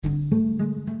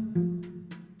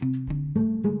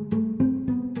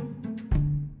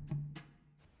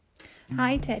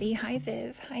Hi, Teddy. Hi,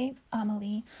 Viv. Hi,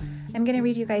 Amelie. I'm going to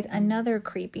read you guys another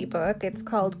creepy book. It's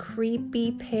called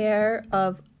Creepy Pair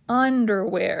of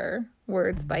Underwear.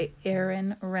 Words by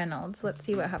Reynolds. Let's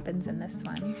see what happens in this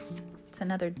one. It's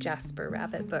another Jasper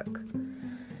Rabbit book.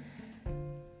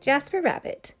 Jasper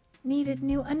Rabbit needed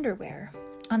new underwear.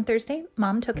 On Thursday,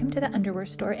 Mom took him to the underwear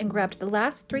store and grabbed the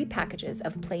last 3 packages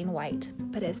of plain white.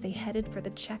 But as they headed for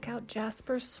the checkout,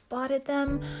 Jasper spotted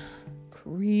them.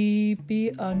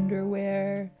 Creepy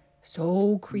underwear.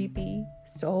 So creepy,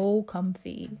 so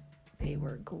comfy. They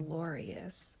were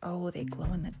glorious. Oh, they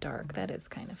glow in the dark. That is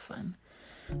kind of fun.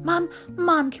 Mom,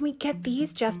 can we get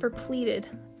these? Jasper pleaded.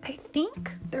 I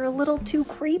think they're a little too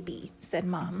creepy, said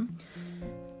Mom.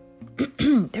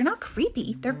 They're not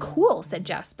creepy. They're cool, said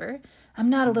Jasper. I'm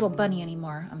not a little bunny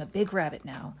anymore. I'm a big rabbit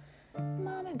now.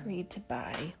 Mom agreed to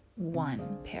buy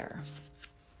 1 pair.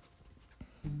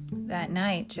 That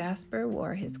night, Jasper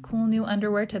wore his cool new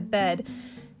underwear to bed.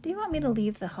 Do you want me to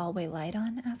leave the hallway light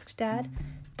on? Asked Dad.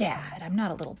 Dad, I'm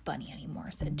not a little bunny anymore,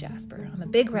 said Jasper. I'm a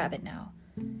big rabbit now.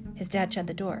 His dad shut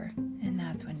the door, and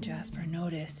that's when Jasper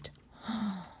noticed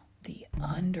the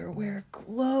underwear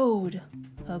glowed,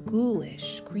 a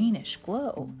ghoulish, greenish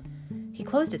glow. He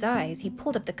closed his eyes, he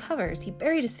pulled up the covers, he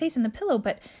buried his face in the pillow,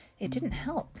 but it didn't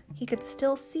help. He could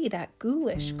still see that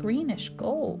ghoulish, greenish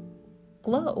glow.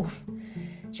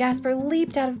 Jasper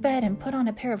leaped out of bed and put on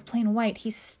a pair of plain white.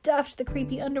 He stuffed the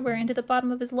creepy underwear into the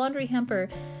bottom of his laundry hamper.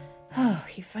 Oh,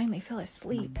 he finally fell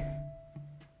asleep.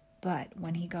 But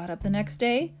when he got up the next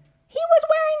day, he was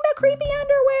wearing the creepy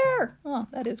underwear. Oh,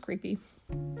 that is creepy.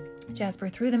 Jasper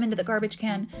threw them into the garbage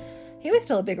can. He was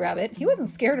still a big rabbit. He wasn't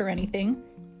scared or anything.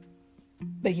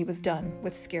 But he was done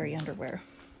with scary underwear.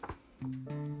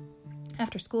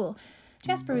 After school,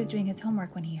 Jasper was doing his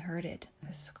homework when he heard it,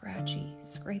 a scratchy,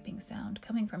 scraping sound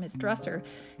coming from his dresser.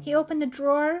 He opened the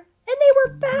drawer, and they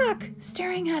were back,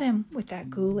 staring at him with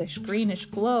that ghoulish, greenish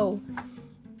glow.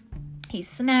 He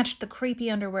snatched the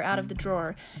creepy underwear out of the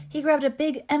drawer. He grabbed a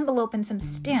big envelope and some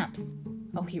stamps.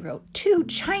 Oh, he wrote, "To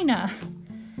China."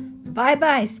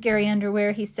 "Bye-bye, scary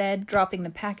underwear," he said, dropping the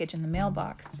package in the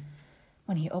mailbox.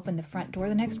 When he opened the front door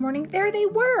the next morning, there they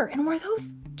were. And were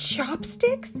those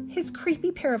chopsticks? His creepy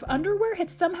pair of underwear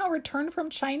had somehow returned from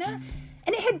China,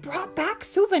 and it had brought back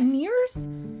souvenirs?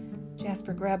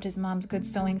 Jasper grabbed his mom's good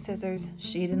sewing scissors.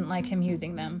 She didn't like him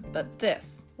using them, but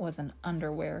this was an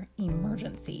underwear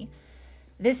emergency.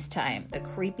 This time, the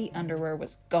creepy underwear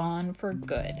was gone for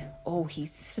good. Oh, he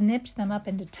snipped them up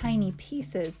into tiny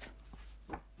pieces.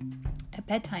 At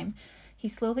bedtime, he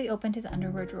slowly opened his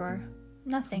underwear drawer.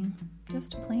 Nothing,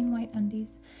 just plain white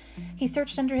undies. He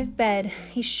searched under his bed.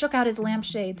 He shook out his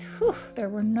lampshades. There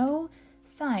were no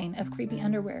sign of creepy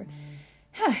underwear.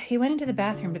 He went into the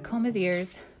bathroom to comb his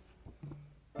ears.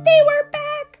 They were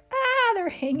back! They're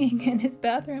hanging in his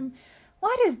bathroom.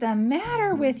 "What is the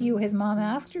matter with you?" his mom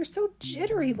asked. "You're so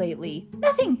jittery lately."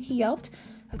 "Nothing," he yelped.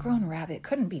 A grown rabbit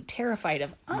couldn't be terrified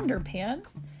of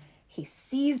underpants. He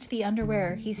seized the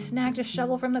underwear. He snagged a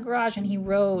shovel from the garage and he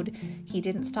rode. He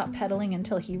didn't stop pedaling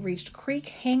until he reached Creek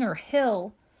Hanger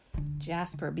Hill.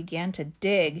 Jasper began to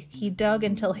dig. He dug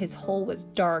until his hole was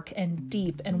dark and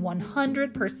deep and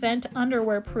 100%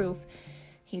 underwear proof.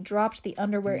 He dropped the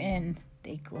underwear in.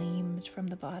 They gleamed from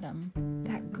the bottom,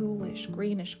 that ghoulish,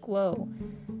 greenish glow.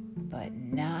 But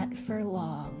not for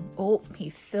long. Oh, he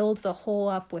filled the hole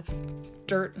up with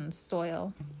dirt and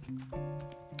soil.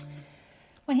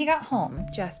 When he got home,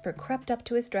 Jasper crept up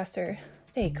to his dresser.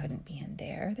 They couldn't be in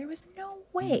there. There was no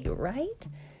way, right?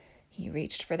 He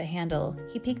reached for the handle.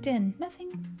 He peeked in.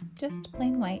 Nothing, just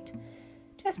plain white.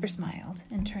 Jasper smiled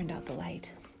and turned out the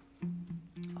light.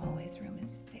 Oh, his room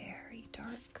is very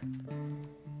dark.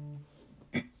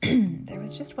 There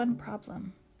was just one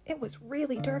problem. It was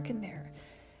really dark in there,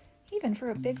 even for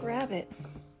a big rabbit.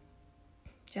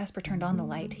 Jasper turned on the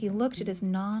light. He looked at his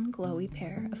non-glowy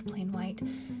pair of plain white,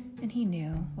 and he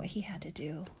knew what he had to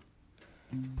do.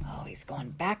 Oh, he's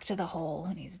going back to the hole,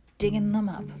 and he's digging them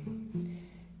up.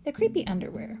 The creepy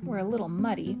underwear were a little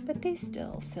muddy, but they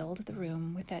still filled the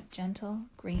room with that gentle,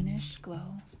 greenish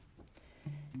glow.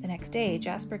 The next day,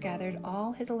 Jasper gathered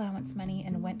all his allowance money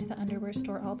and went to the underwear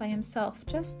store all by himself,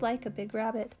 just like a big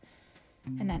rabbit.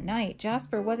 And that night,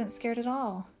 Jasper wasn't scared at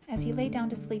all. As he lay down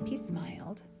to sleep, he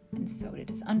smiled. And so did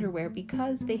his underwear,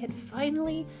 because they had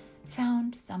finally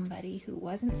found somebody who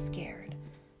wasn't scared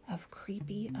of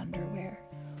creepy underwear.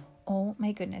 Oh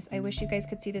my goodness, I wish you guys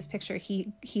could see this picture.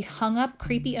 He hung up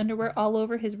creepy underwear all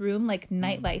over his room like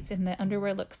nightlights, and the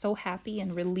underwear looked so happy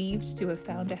and relieved to have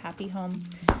found a happy home.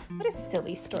 What a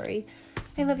silly story.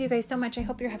 I love you guys so much. I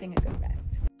hope you're having a good rest.